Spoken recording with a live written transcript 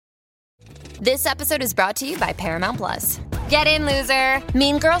This episode is brought to you by Paramount Plus. Get in, loser!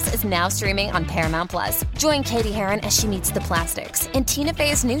 Mean Girls is now streaming on Paramount Plus. Join Katie Heron as she meets the plastics in Tina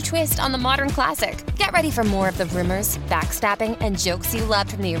Fey's new twist on the modern classic. Get ready for more of the rumors, backstabbing, and jokes you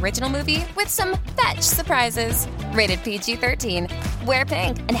loved from the original movie with some fetch surprises. Rated PG-13. Wear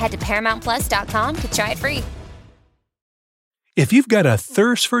pink and head to ParamountPlus.com to try it free. If you've got a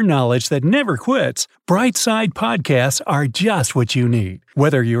thirst for knowledge that never quits, Brightside Podcasts are just what you need.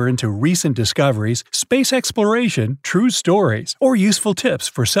 Whether you're into recent discoveries, space exploration, true stories, or useful tips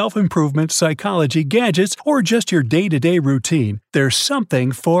for self-improvement, psychology, gadgets, or just your day-to-day routine, there's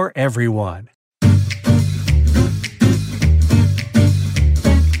something for everyone.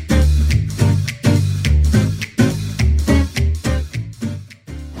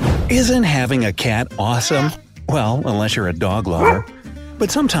 Isn't having a cat awesome? Well, unless you're a dog lover.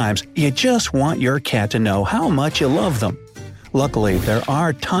 But sometimes you just want your cat to know how much you love them. Luckily, there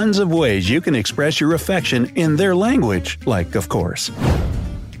are tons of ways you can express your affection in their language, like, of course.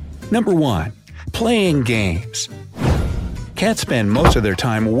 Number 1. Playing games. Cats spend most of their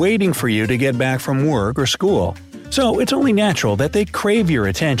time waiting for you to get back from work or school, so it's only natural that they crave your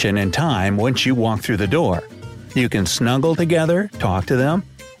attention and time once you walk through the door. You can snuggle together, talk to them,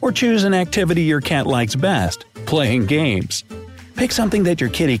 or choose an activity your cat likes best, playing games. Pick something that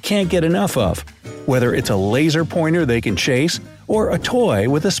your kitty can't get enough of, whether it's a laser pointer they can chase or a toy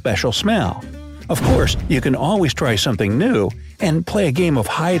with a special smell. Of course, you can always try something new and play a game of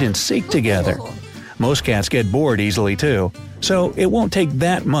hide and seek together. Most cats get bored easily too, so it won't take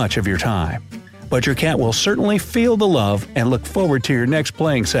that much of your time. But your cat will certainly feel the love and look forward to your next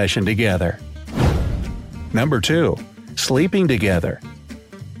playing session together. Number 2. Sleeping together.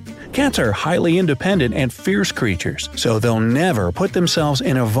 Cats are highly independent and fierce creatures, so they'll never put themselves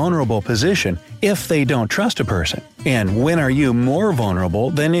in a vulnerable position if they don't trust a person. And when are you more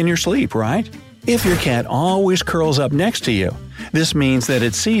vulnerable than in your sleep, right? If your cat always curls up next to you, this means that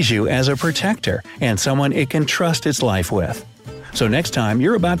it sees you as a protector and someone it can trust its life with. So next time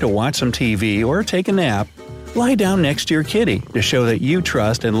you're about to watch some TV or take a nap, lie down next to your kitty to show that you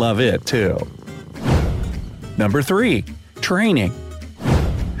trust and love it too. Number 3. Training.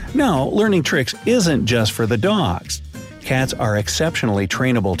 No, learning tricks isn't just for the dogs. Cats are exceptionally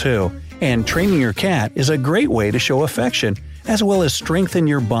trainable too, and training your cat is a great way to show affection as well as strengthen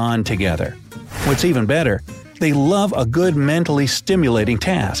your bond together. What's even better, they love a good mentally stimulating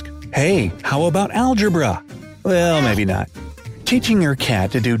task. Hey, how about algebra? Well, maybe not. Teaching your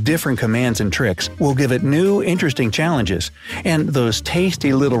cat to do different commands and tricks will give it new, interesting challenges, and those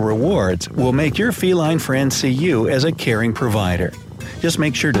tasty little rewards will make your feline friends see you as a caring provider. Just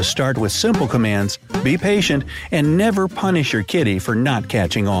make sure to start with simple commands, be patient, and never punish your kitty for not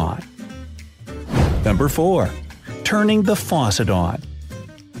catching on. Number 4. Turning the faucet on.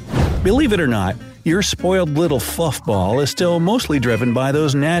 Believe it or not, your spoiled little fluffball is still mostly driven by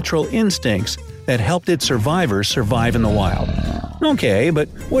those natural instincts that helped its survivors survive in the wild. Okay, but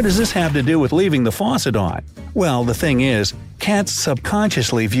what does this have to do with leaving the faucet on? Well, the thing is, cats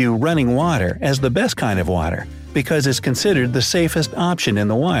subconsciously view running water as the best kind of water, because it's considered the safest option in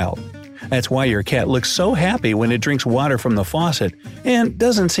the wild. That's why your cat looks so happy when it drinks water from the faucet and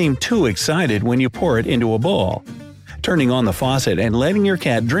doesn't seem too excited when you pour it into a bowl. Turning on the faucet and letting your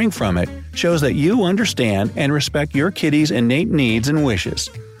cat drink from it shows that you understand and respect your kitty's innate needs and wishes.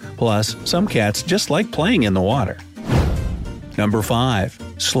 Plus, some cats just like playing in the water. Number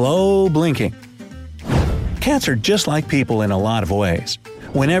 5. Slow blinking. Cats are just like people in a lot of ways.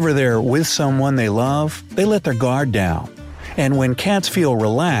 Whenever they're with someone they love, they let their guard down. And when cats feel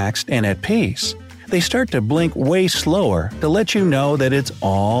relaxed and at peace, they start to blink way slower to let you know that it's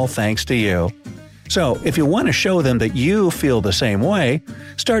all thanks to you. So, if you want to show them that you feel the same way,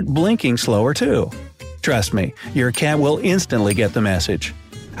 start blinking slower too. Trust me, your cat will instantly get the message.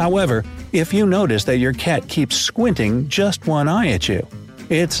 However, if you notice that your cat keeps squinting just one eye at you,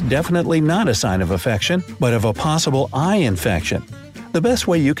 it's definitely not a sign of affection, but of a possible eye infection. The best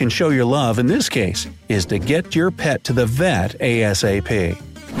way you can show your love in this case is to get your pet to the vet ASAP.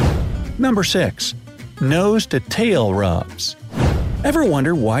 Number 6. Nose-to-tail rubs. Ever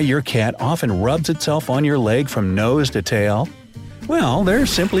wonder why your cat often rubs itself on your leg from nose to tail? Well, they're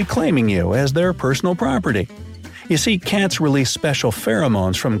simply claiming you as their personal property. You see, cats release special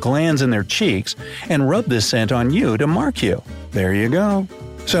pheromones from glands in their cheeks and rub this scent on you to mark you. There you go.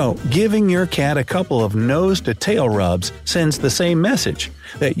 So, giving your cat a couple of nose-to-tail rubs sends the same message,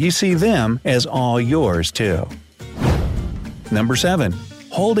 that you see them as all yours too. Number 7.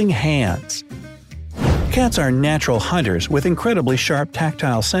 Holding hands. Cats are natural hunters with incredibly sharp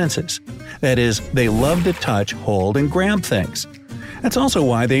tactile senses. That is, they love to touch, hold, and grab things. That's also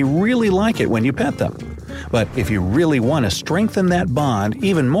why they really like it when you pet them. But if you really want to strengthen that bond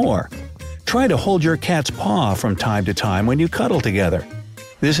even more, try to hold your cat's paw from time to time when you cuddle together.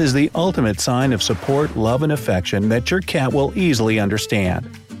 This is the ultimate sign of support, love, and affection that your cat will easily understand.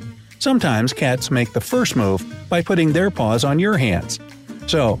 Sometimes cats make the first move by putting their paws on your hands,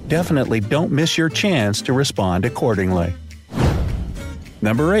 so definitely don't miss your chance to respond accordingly.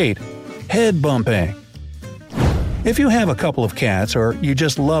 Number 8. Head bumping. If you have a couple of cats or you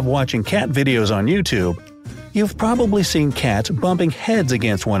just love watching cat videos on YouTube, you've probably seen cats bumping heads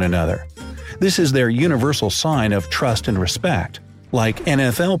against one another. This is their universal sign of trust and respect, like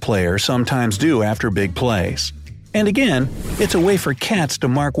NFL players sometimes do after big plays. And again, it's a way for cats to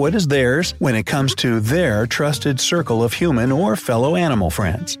mark what is theirs when it comes to their trusted circle of human or fellow animal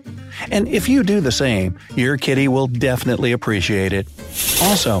friends. And if you do the same, your kitty will definitely appreciate it.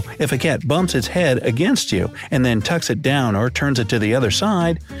 Also, if a cat bumps its head against you and then tucks it down or turns it to the other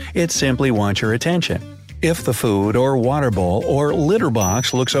side, it simply wants your attention. If the food or water bowl or litter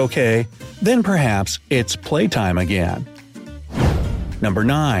box looks okay, then perhaps it's playtime again. Number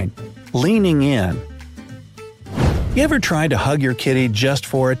 9. Leaning in. You ever tried to hug your kitty just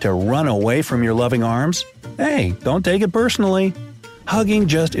for it to run away from your loving arms? Hey, don't take it personally. Hugging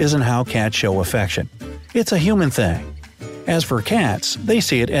just isn't how cats show affection. It's a human thing. As for cats, they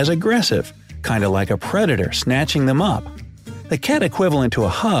see it as aggressive, kind of like a predator snatching them up. The cat equivalent to a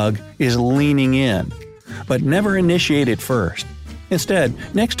hug is leaning in, but never initiate it first. Instead,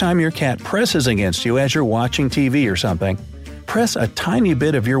 next time your cat presses against you as you're watching TV or something, press a tiny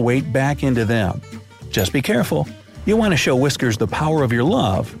bit of your weight back into them. Just be careful. You want to show Whiskers the power of your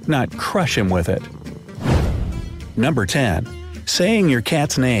love, not crush him with it. Number 10. Saying your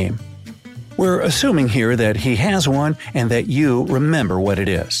cat's name. We're assuming here that he has one and that you remember what it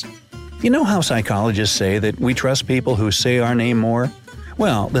is. You know how psychologists say that we trust people who say our name more?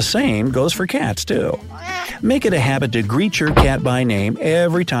 Well, the same goes for cats too. Make it a habit to greet your cat by name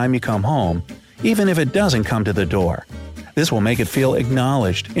every time you come home, even if it doesn't come to the door. This will make it feel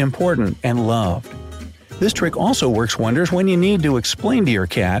acknowledged, important, and loved. This trick also works wonders when you need to explain to your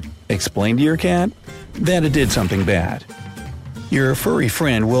cat that it did something bad. Your furry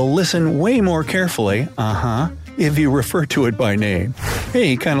friend will listen way more carefully, if you refer to it by name.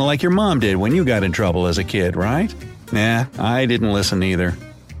 Hey, kinda like your mom did when you got in trouble as a kid, right? Nah, I didn't listen either.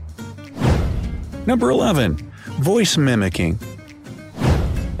 Number 11. Voice mimicking.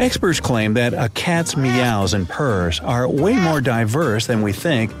 Experts claim that a cat's meows and purrs are way more diverse than we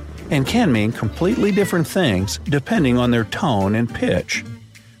think and can mean completely different things depending on their tone and pitch.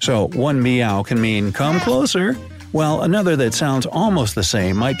 So one meow can mean "come closer," while another that sounds almost the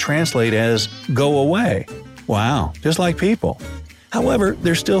same might translate as "go away." Wow, just like people. However,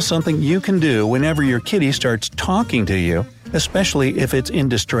 there's still something you can do whenever your kitty starts talking to you, especially if it's in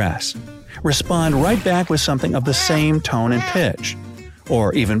distress. Respond right back with something of the same tone and pitch.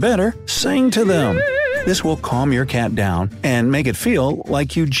 Or even better, sing to them. This will calm your cat down and make it feel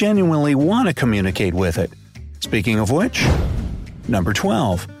like you genuinely want to communicate with it. Speaking of which, number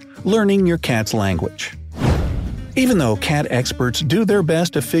 12. Learning your cat's language. Even though cat experts do their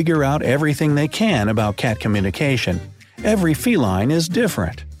best to figure out everything they can about cat communication, every feline is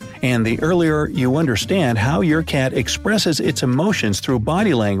different. And the earlier you understand how your cat expresses its emotions through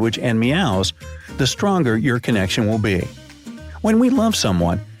body language and meows, the stronger your connection will be. When we love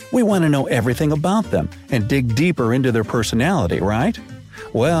someone, we want to know everything about them and dig deeper into their personality, right?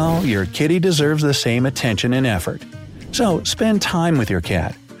 Well, your kitty deserves the same attention and effort. So spend time with your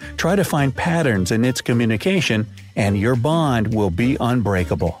cat. Try to find patterns in its communication, and your bond will be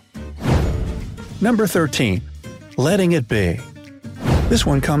unbreakable. Number 13. Letting it be. This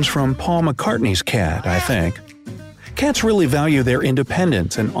one comes from Paul McCartney's cat, I think. Cats really value their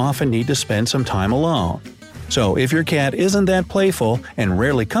independence and often need to spend some time alone. So if your cat isn't that playful and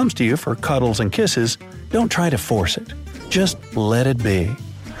rarely comes to you for cuddles and kisses, don't try to force it. Just let it be.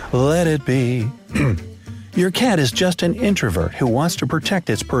 Let it be. Your cat is just an introvert who wants to protect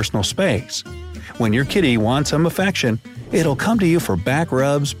its personal space. When your kitty wants some affection, it'll come to you for back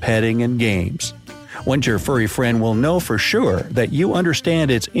rubs, petting, and games. Once your furry friend will know for sure that you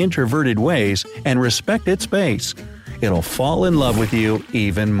understand its introverted ways and respect its space, it'll fall in love with you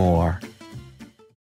even more.